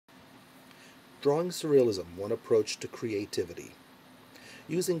Drawing Surrealism, One Approach to Creativity.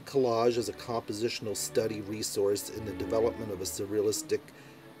 Using collage as a compositional study resource in the development of a surrealistic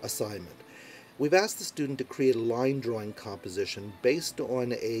assignment. We've asked the student to create a line drawing composition based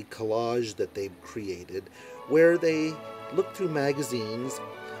on a collage that they've created, where they look through magazines,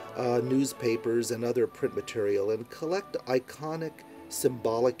 newspapers, and other print material and collect iconic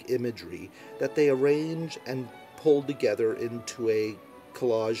symbolic imagery that they arrange and pull together into a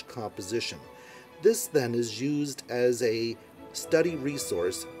collage composition. This then is used as a study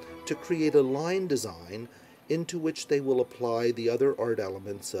resource to create a line design into which they will apply the other art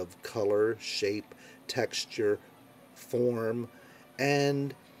elements of color, shape, texture, form,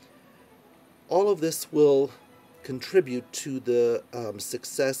 and all of this will contribute to the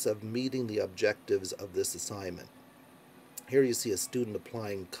success of meeting the objectives of this assignment. Here you see a student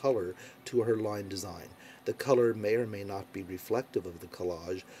applying color to her line design. The color may or may not be reflective of the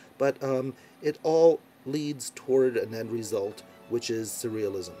collage, but it all leads toward an end result, which is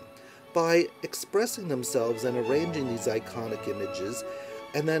surrealism. By expressing themselves and arranging these iconic images,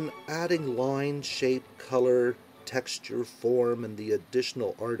 and then adding line, shape, color, texture, form, and the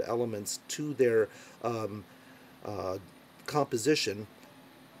additional art elements to their composition,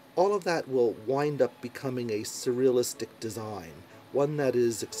 all of that will wind up becoming a surrealistic design, one that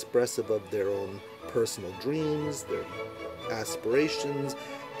is expressive of their own personal dreams, their aspirations,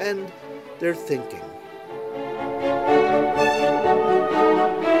 and their thinking.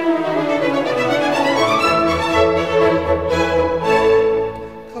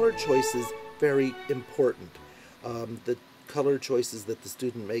 Color choices, very important. The color choices that the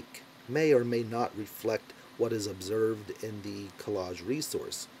student make may or may not reflect what is observed in the collage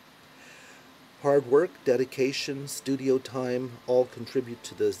resource. Hard work, dedication, studio time all contribute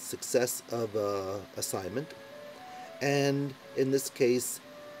to the success of an assignment, and in this case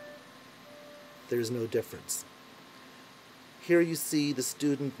there's no difference. Here you see the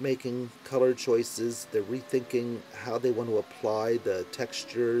student making color choices. They're rethinking how they want to apply the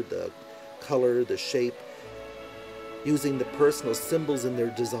texture, the color, the shape. Using the personal symbols in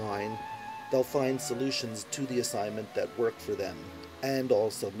their design, they'll find solutions to the assignment that work for them and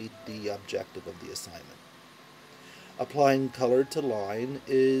also meet the objective of the assignment. Applying color to line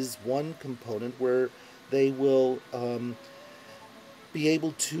is one component where they will be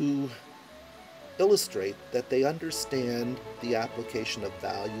able to illustrate that they understand the application of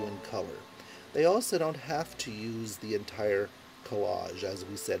value and color. They also don't have to use the entire collage, as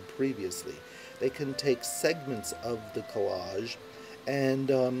we said previously. They can take segments of the collage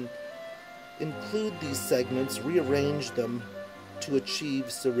and include these segments, rearrange them to achieve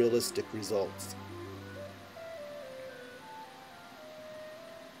surrealistic results.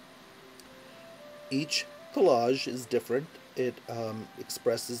 Each collage is different. It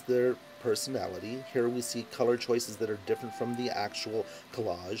expresses their personality. Here we see color choices that are different from the actual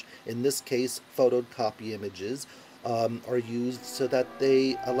collage. In this case, photocopy images are used so that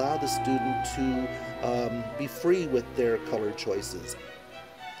they allow the student to be free with their color choices.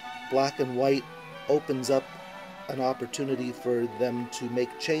 Black and white opens up an opportunity for them to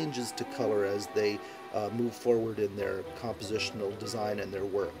make changes to color as they move forward in their compositional design and their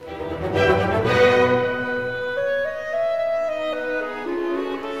work.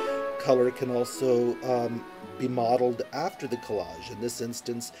 Color can also be modeled after the collage. In this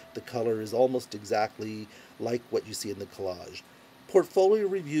instance, the color is almost exactly like what you see in the collage. Portfolio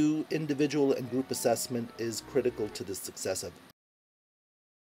review, individual and group assessment is critical to the success of